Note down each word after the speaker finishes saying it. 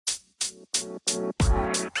Uncut,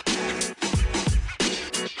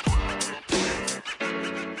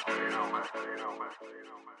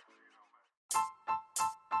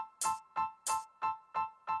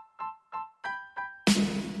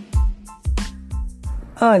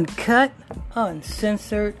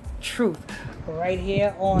 uncensored truth. Right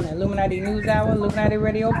here on Illuminati News Hour, Illuminati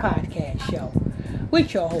Radio Podcast Show.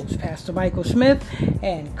 With your host, Pastor Michael Smith,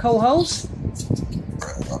 and co-host,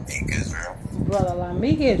 Brother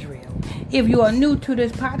Lamik Israel. If you are new to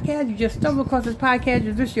this podcast, you just stumbled across this podcast,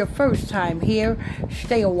 if this is your first time here,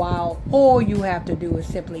 stay a while. All you have to do is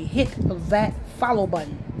simply hit that follow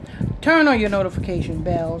button. Turn on your notification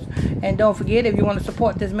bells. And don't forget, if you want to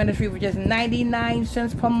support this ministry for just 99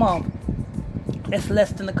 cents per month, that's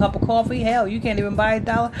less than a cup of coffee. Hell, you can't even buy a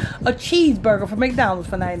cheeseburger from McDonald's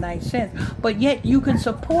for 99 cents. But yet, you can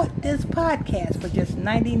support this podcast for just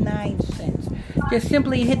 99 cents. Just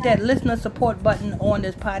simply hit that listener support button on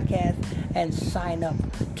this podcast and sign up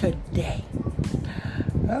today.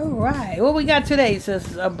 All right. What we got today,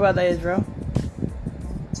 Brother Israel?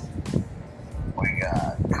 We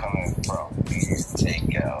got coming from these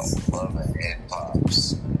takeout love and hip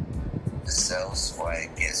hops. Zell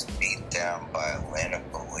Swagg gets beat down by Atlanta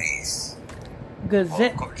police. Gazette. Well,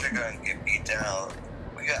 of course you're gonna get beat down.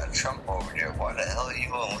 We got Trump over there. Why the hell are you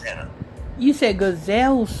in Atlanta? You said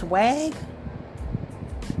Zell Swagg?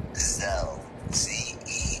 Zell.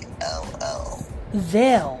 Z-E-L-L.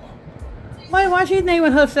 Zell. Why she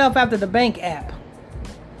naming herself after the bank app?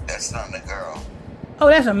 That's not a girl. Oh,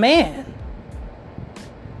 that's a man.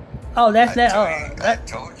 Oh, that's that. I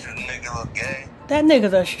told you the nigga look gay. That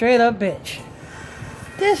nigga's a straight up bitch.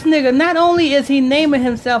 This nigga, not only is he naming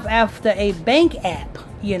himself after a bank app,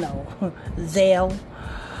 Zell,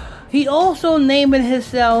 he also naming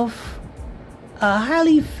himself a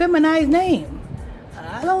highly feminized name.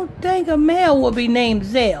 I don't think a male would be named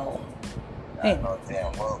Zell. I know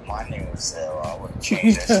damn well my name was Zell. I would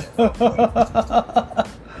change that shit.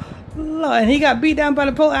 Lord, and he got beat down by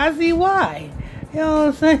the police. I see why. You know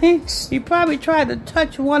what I'm saying? He probably tried to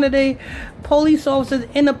touch one of the police officers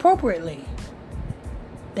inappropriately.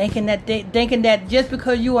 Thinking that just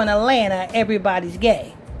because you in Atlanta, everybody's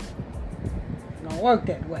gay. It don't work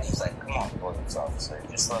that way. It's like, come on, police officer.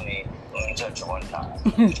 Just let me touch you one time.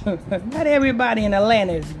 Not everybody in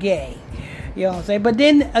Atlanta is gay. You know what I'm saying? But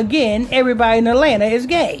then, again, everybody in Atlanta is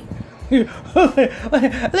gay. Let me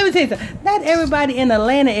tell you something. Not everybody in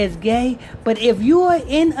Atlanta is gay, but if you are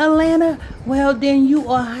in Atlanta, well, then you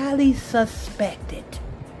are highly suspected.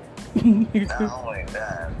 Not only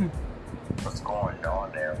that, what's going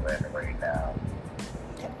on there in Atlanta right now?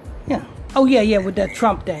 Yeah. Oh, yeah, with that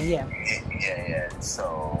Trump thing, yeah. Yeah.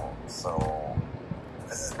 So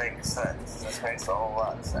this is making sense. This makes a whole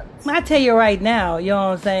lot of sense. I tell you right now, you know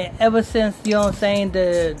what I'm saying, ever since, you know what I'm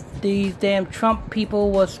saying, these damn Trump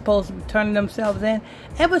people were supposed to be turning themselves in,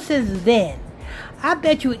 ever since then, I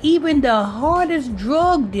bet you even the hardest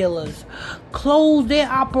drug dealers close their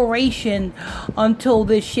operation until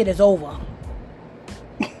this shit is over.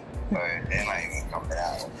 They're not even coming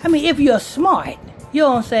out. I mean, if you're smart, you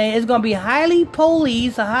know what I'm saying, it's going to be highly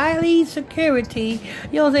police, highly security.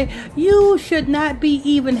 You know what I'm saying? You should not be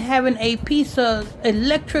even having a piece of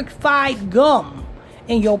electrified gum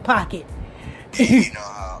in your pocket. You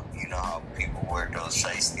know how people wear those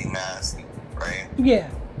shiesty masks, right? Yeah.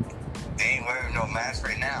 They ain't wearing no mask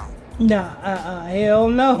right now. Nah, hell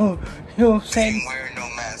no. You know what I'm They saying? ain't wearing no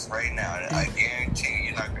mask right now. I guarantee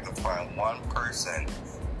you're not going to find one person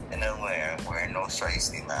in Atlanta wearing no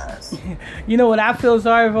shiesty mask. You know what I feel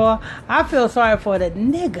sorry for? I feel sorry for the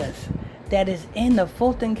niggas that is in the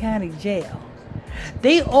Fulton County Jail.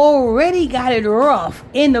 They already got it rough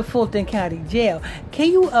in the Fulton County Jail.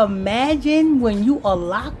 Can you imagine when you are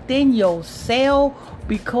locked in your cell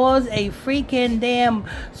because a freaking damn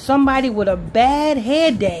somebody with a bad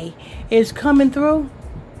hair day is coming through?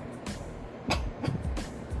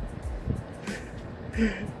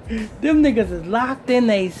 Them niggas is locked in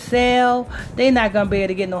their cell. They not gonna be able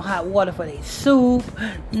to get no hot water for their soup.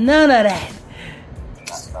 None of that.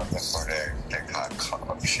 Not nothing for their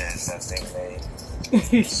concoctions that they made.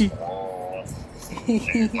 Swole.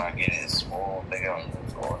 Niggas not getting swole. They gonna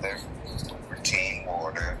lose all their routine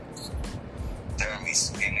water. They're gonna be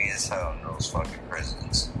skinny as hell in those fucking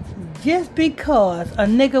prisons. Just because a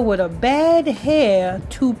nigga with a bad hair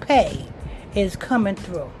toupee is coming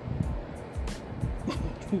through.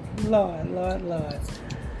 Lord. You're gonna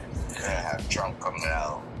have Trump coming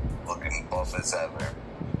out looking buff as ever.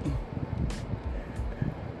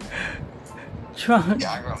 Trump.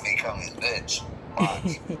 Y'all gonna become his bitch.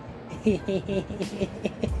 Watch.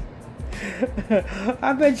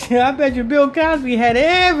 I bet you Bill Cosby had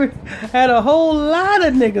a whole lot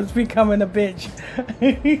of niggas becoming a bitch.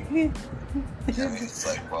 I mean, it's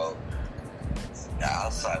like, well, the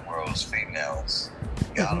outside world's females.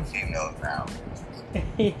 Y'all the females now.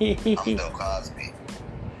 I'm Bill Cosby.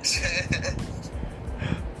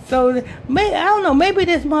 So, I don't know, maybe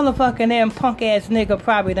this motherfucking damn punk ass nigga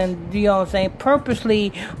probably done, you know what I'm saying,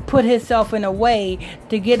 purposely put himself in a way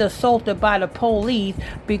to get assaulted by the police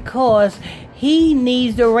because he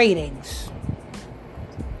needs the ratings.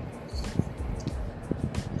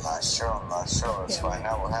 Not sure. Let's find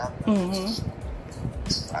out what happened. Mm-hmm.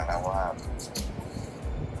 Find out what happened.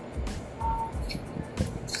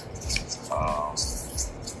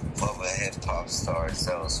 Former hip-hop star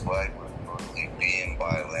Zell Swagg was brutally beaten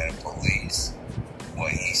by Atlanta police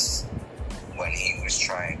when he was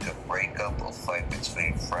trying to break up a fight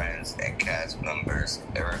between friends and cast members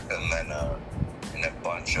Erica Mena and a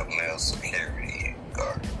bunch of male security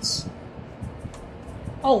guards.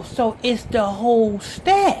 Oh, so it's the whole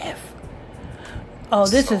staff. Oh,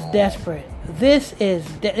 this is desperate. This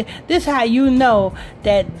how you know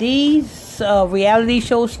that these reality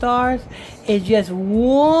show stars is just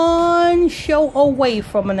one show away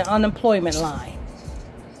from an unemployment line.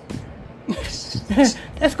 That's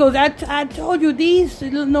because I told you these.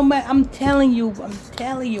 No matter, I'm telling you.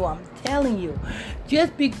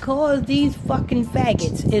 Just because these fucking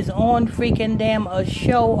faggots is on freaking damn a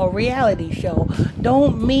reality show,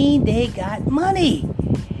 don't mean they got money.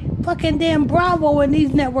 Fucking damn Bravo and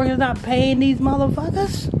these networks are not paying these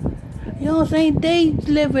motherfuckers. You know what I'm saying? They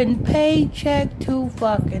live in paycheck to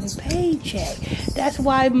fucking paycheck. That's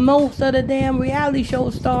why most of the damn reality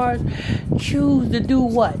show stars choose to do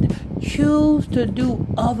what? Choose to do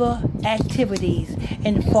other activities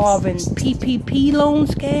involving PPP loan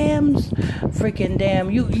scams, freaking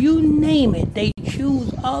damn, you name it. They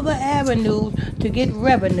choose other avenues to get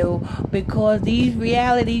revenue because these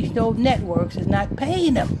reality show networks is not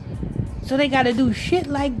paying them. So they got to do shit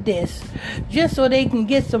like this just so they can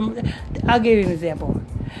get some. I'll give you an example.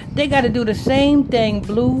 They got to do the same thing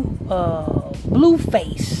Blueface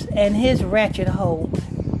and his ratchet hoe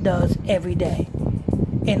does every day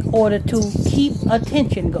in order to keep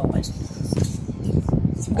attention going.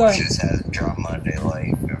 Go ahead. Just has drama in their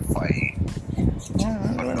life and fight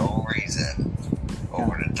for no reason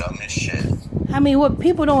over the dumbest shit. I mean, what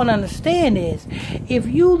people don't understand is if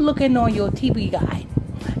you looking on your TV guide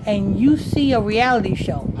and you see a reality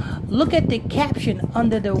show, look at the caption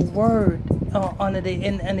under the word in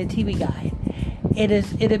the TV guide.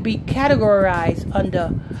 It'll be categorized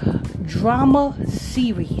under drama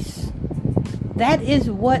series. That is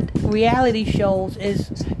what reality shows is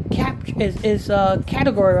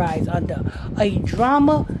categorized under, a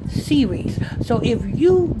drama series. So if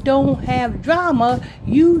you don't have drama,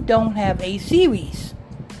 you don't have a series.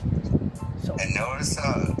 So and notice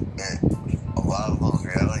how a lot of those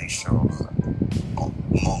reality shows,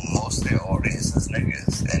 most of their audience is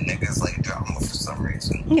niggas, and niggas like drama for some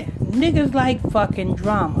reason. Yeah, niggas like fucking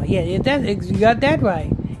drama. Yeah, you got that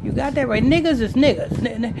right. You got that right. Niggas is niggas.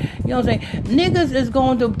 You know what I'm saying? Niggas is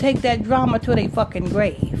going to take that drama to their fucking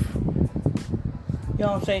grave. You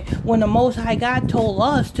know what I'm saying? When the Most High God told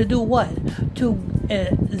us to do what? To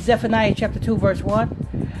Zephaniah chapter 2 verse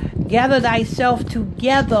 1. Gather thyself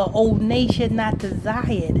together, O nation not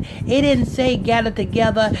desired. It didn't say gather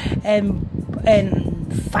together and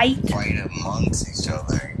fight. Fight amongst each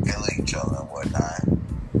other and kill each other and whatnot.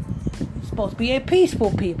 It's supposed to be a peaceful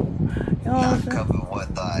people. You know Not cover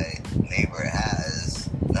what thy neighbor has.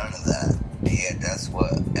 None of that. Yeah, that's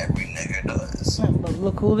what every nigga does. But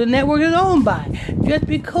look who the network is owned by. Just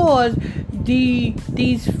because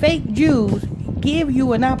these fake Jews give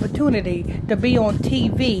you an opportunity to be on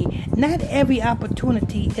TV, not every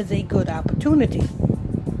opportunity is a good opportunity.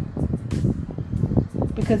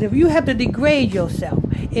 Because if you have to degrade yourself,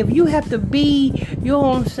 if you have to be, you know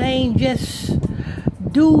what I'm saying, just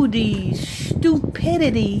do the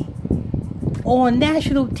stupidity on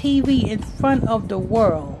national TV in front of the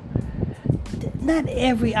world, not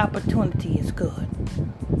every opportunity is good.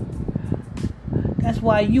 That's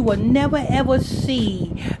why you will never ever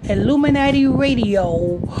see Illuminati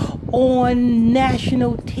radio on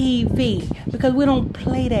national TV, because we don't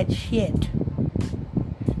play that shit.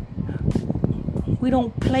 We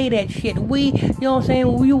don't play that shit. You know what I'm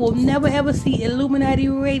saying? We will never ever see Illuminati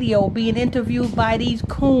radio being interviewed by these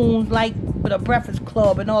coons like the Breakfast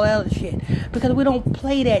Club and all that other shit, because we don't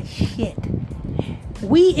play that shit.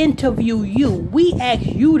 We interview you. We ask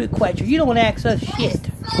you the question. You don't ask us shit.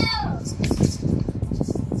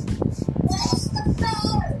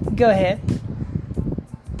 Go ahead.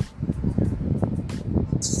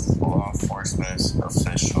 Law enforcement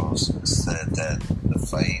officials said that the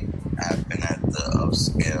fight happened at the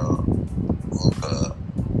upscale hookah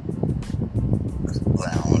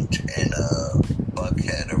lounge in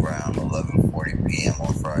Buckhead around 11:40 p.m.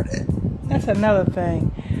 on Friday. That's another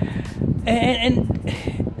thing. And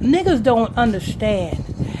niggas don't understand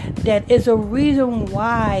that it's a reason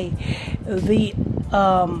why the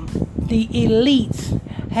elites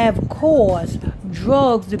have caused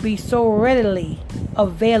drugs to be so readily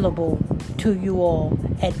available to you all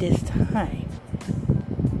at this time.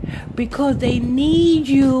 Because they need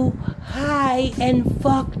you high and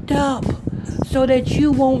fucked up so that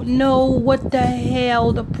you won't know what the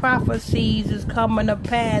hell the prophecies is coming to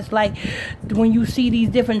pass. Like when you see these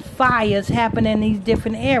different fires happen in these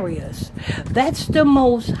different areas. That's the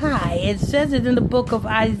Most High. It says it in the book of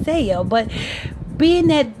Isaiah. But being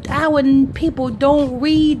that our people don't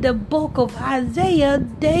read the book of Isaiah,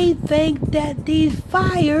 they think that these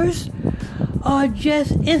fires are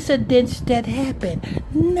just incidents that happen.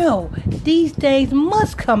 No, these things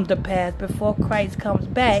must come to pass before Christ comes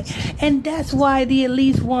back, and that's why the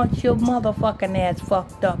elites want your motherfucking ass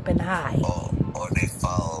fucked up and high. Or they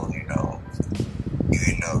follow, even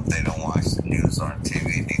though they don't watch the news on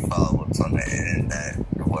TV, they follow what's on the internet,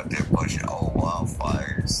 what they're pushing. Oh,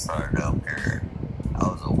 wildfires started up here. That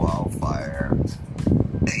was a wildfire.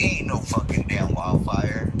 There ain't no fucking damn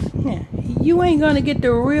wildfire. Yeah, you ain't gonna get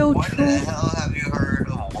the real truth. When the hell have you heard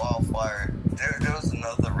of a wildfire? There was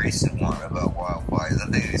another recent one about wildfires. I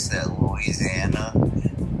think they said Louisiana.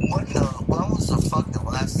 When was the fucking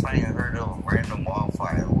last time you heard of a random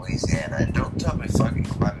wildfire in Louisiana? And don't tell me fucking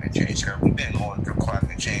climate change, because we've been going through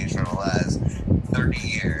climate change for the last 30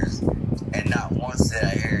 years, and not once did I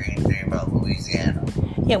hear anything about Louisiana.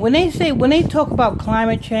 Yeah, when they talk about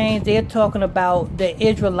climate change, they're talking about the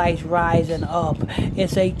Israelites rising up.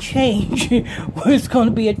 It's a change.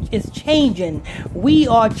 It's changing. We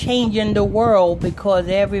are changing the world because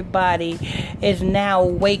everybody is now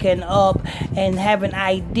waking up and have an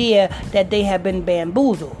idea that they have been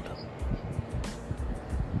bamboozled.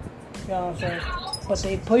 You know what I'm saying? But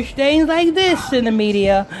they push things like this in the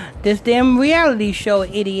media. This damn reality show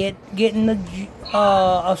idiot getting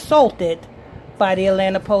assaulted by the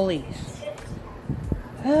Atlanta police.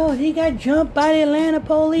 Oh, he got jumped by the Atlanta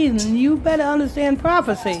police, and you better understand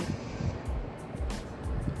prophecy.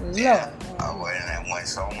 Yeah, when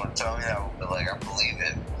someone tell me that, I would be like, I believe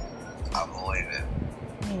it. I believe it.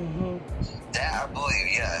 Mm-hmm. That I believe,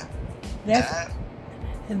 yeah. This,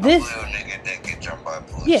 I believe a nigga that get jumped by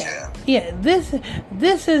police, yeah.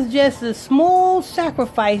 This is just a small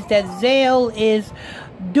sacrifice that Zell is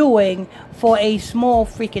doing for a small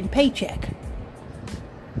freaking paycheck.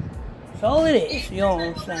 That's all it is, you know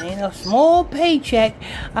what I'm saying? A small paycheck.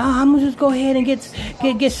 I'm gonna just go ahead and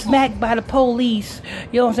get smacked by the police,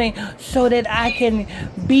 you know what I'm saying? So that I can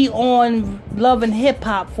be on Love and Hip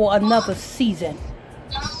Hop for another season.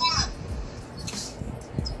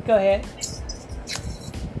 Go ahead.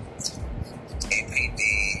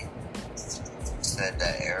 APD said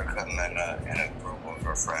that Erica Mena and a group of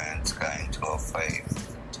her friends got into a fight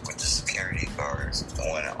with the security guards,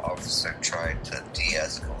 and when an officer tried to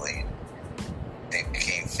de-escalate, they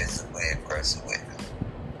became physically aggressive with him.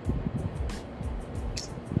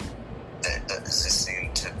 That doesn't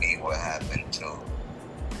seem to be what happened to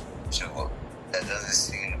that doesn't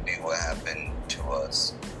seem to be what happened to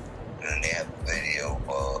us. And they have a video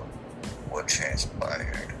of what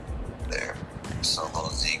transpired there. So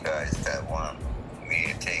those Z guys that want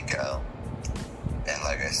me to take out, and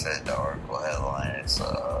like I said, the article headline is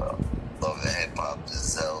Love and Hip Hop,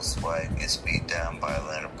 Zell, Swagg gets beat down by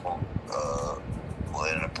Atlanta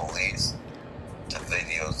police. The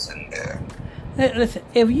videos in there. Listen,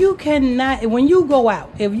 when you go out,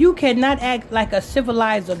 if you cannot act like a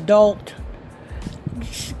civilized adult,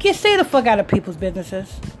 stay the fuck out of people's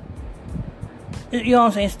businesses. You know what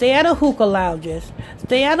I'm saying? Stay out of hookah lounges,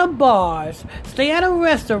 stay out of bars, stay out of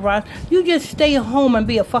restaurants. You just stay home and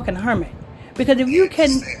be a fucking hermit. Because if you can,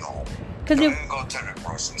 stay home. Don't even go to the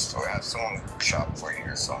grocery store. Have someone shop for you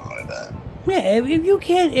or something like that. Yeah,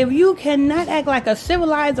 if you cannot act like a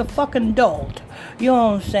civilized fucking adult, you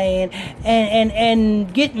know what I'm saying,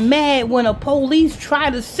 and get mad when a police try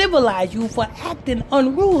to civilize you for acting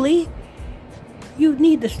unruly, you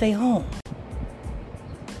need to stay home.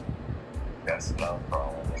 That's another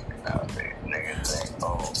problem with niggas nowadays. Niggas think,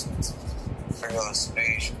 oh, freedom of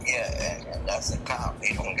speech. Yeah, and that's a cop.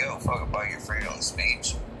 He don't give a fuck about your freedom of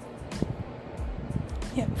speech.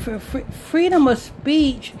 Yeah, for freedom of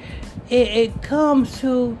speech, it comes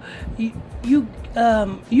to you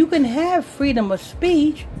can have freedom of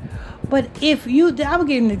speech, but I'll give you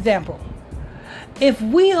an example. If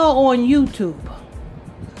we are on YouTube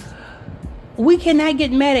we cannot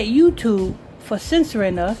get mad at YouTube for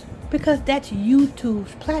censoring us because that's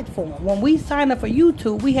YouTube's platform. When we signed up for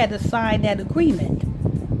YouTube, we had to sign that agreement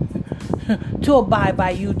to abide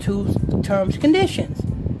by YouTube's terms and conditions.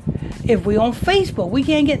 If we're on Facebook, we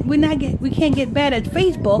can't get mad at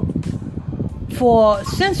Facebook for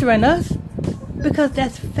censoring us because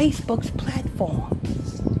that's Facebook's platform.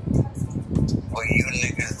 Well, you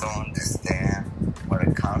niggas don't understand when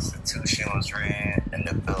the Constitution was written and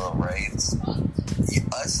the Bill of Rights.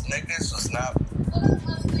 Us niggas was not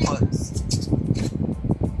put.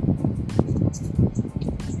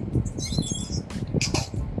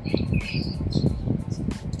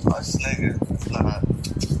 Us niggas was not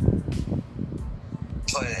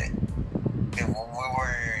put. If we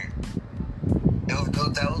were,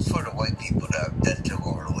 that was for the white people that took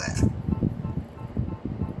over the land.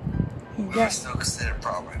 We were still considered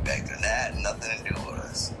property back then. That had nothing to do with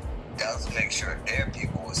us. That was to make sure their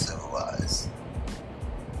people were civilized.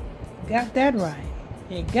 Got that right.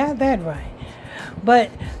 You got that right. But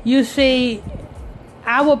you see,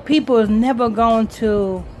 our people is never going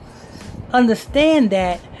to understand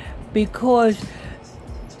that because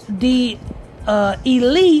the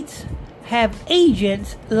elites have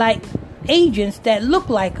agents that look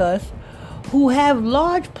like us who have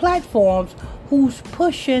large platforms who's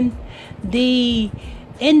pushing the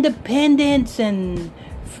independence and,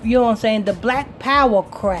 you know what I'm saying, the black power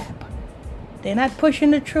crap. They're not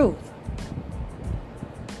pushing the truth.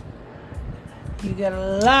 You got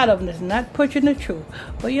a lot of them that's not pushing the truth.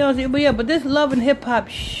 But you know what I'm saying? But this love and hip hop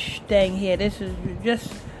thing here, this is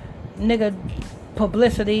just nigga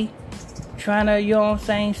publicity, trying to, you know what I'm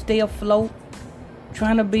saying, stay afloat,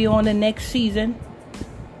 trying to be on the next season.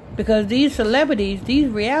 Because these celebrities, these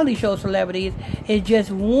reality show celebrities, is just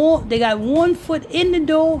one, they got 1 foot in the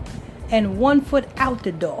door and 1 foot out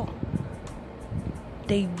the door.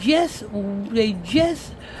 They just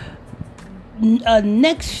a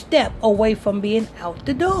next step away from being out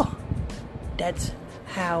the door. That's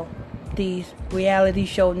how these reality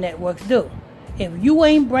show networks do. If you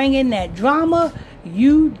ain't bringing that drama,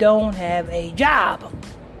 you don't have a job.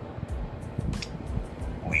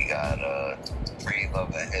 We got 3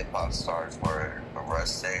 Love and Hip Hop stars were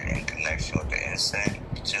arrested in connection with the incident.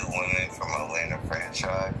 2 women from Atlanta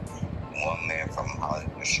franchise, 1 man from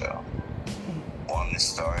Hollywood show. One of the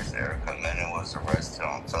stars, Erica Mena, was arrested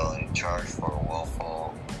on felony charge for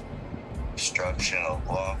willful obstruction of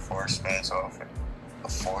law enforcement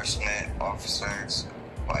officers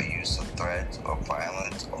by use of threats or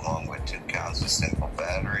violence, along with 2 counts of simple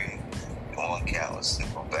battery and 1 count of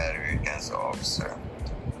simple battery against the officer.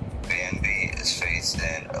 BNB is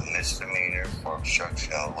facing a misdemeanor for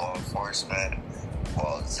obstruction of law enforcement,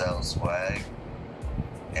 while Zell, Swagg,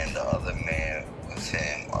 and the other man with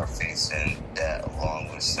him are facing that along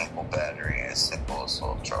with simple battery and simple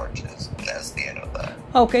assault charges. And that's the end of that.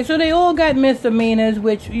 Okay, so they all got misdemeanors,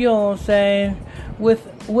 which, you know what I'm saying,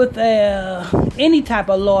 with any type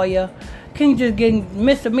of lawyer, can just get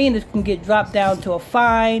misdemeanors can get dropped down to a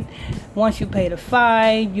fine. Once you pay the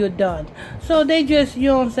fine, you're done. So they just, you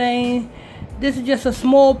know what I'm saying, this is just a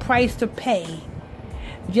small price to pay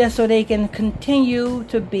just so they can continue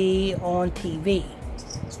to be on TV.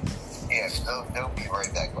 Yes, they'll be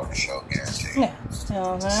right back on the show, guaranteed. Yeah, you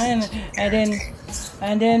know what I'm saying?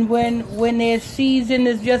 And then when their season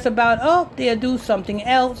is just about up, they'll do something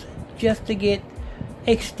else just to get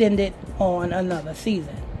extended on another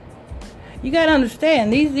season. You gotta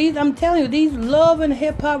understand, these I'm telling you, these love and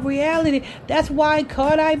hip hop reality. That's why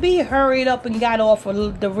Cardi B hurried up and got off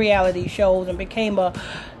of the reality shows and became a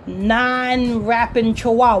non-rapping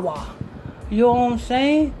chihuahua. You know what I'm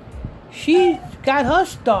saying? She got her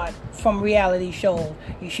start from reality shows.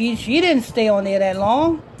 She didn't stay on there that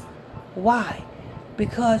long. Why?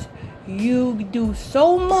 Because you do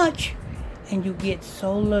so much and you get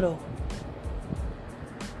so little.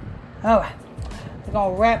 Alright, we're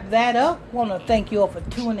going to wrap that up. I want to thank you all for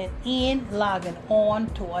tuning in, logging on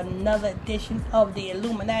to another edition of the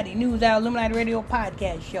Illuminati News Hour, Illuminati Radio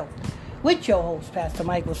Podcast Show with your host, Pastor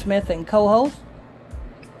Michael Smith, and co-host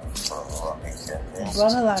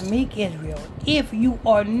Brother Lameek Israel. If you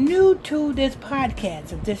are new to this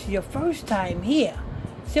podcast, if this is your first time here,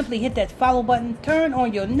 simply hit that follow button, turn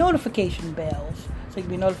on your notification bells so you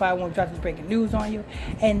can be notified when we drop this breaking news on you.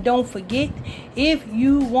 And don't forget, if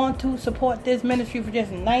you want to support this ministry for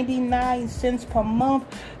just 99 cents per month,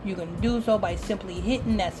 you can do so by simply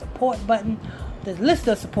hitting that support button, the list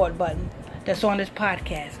of support button that's on this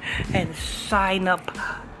podcast, and sign up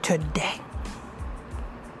today.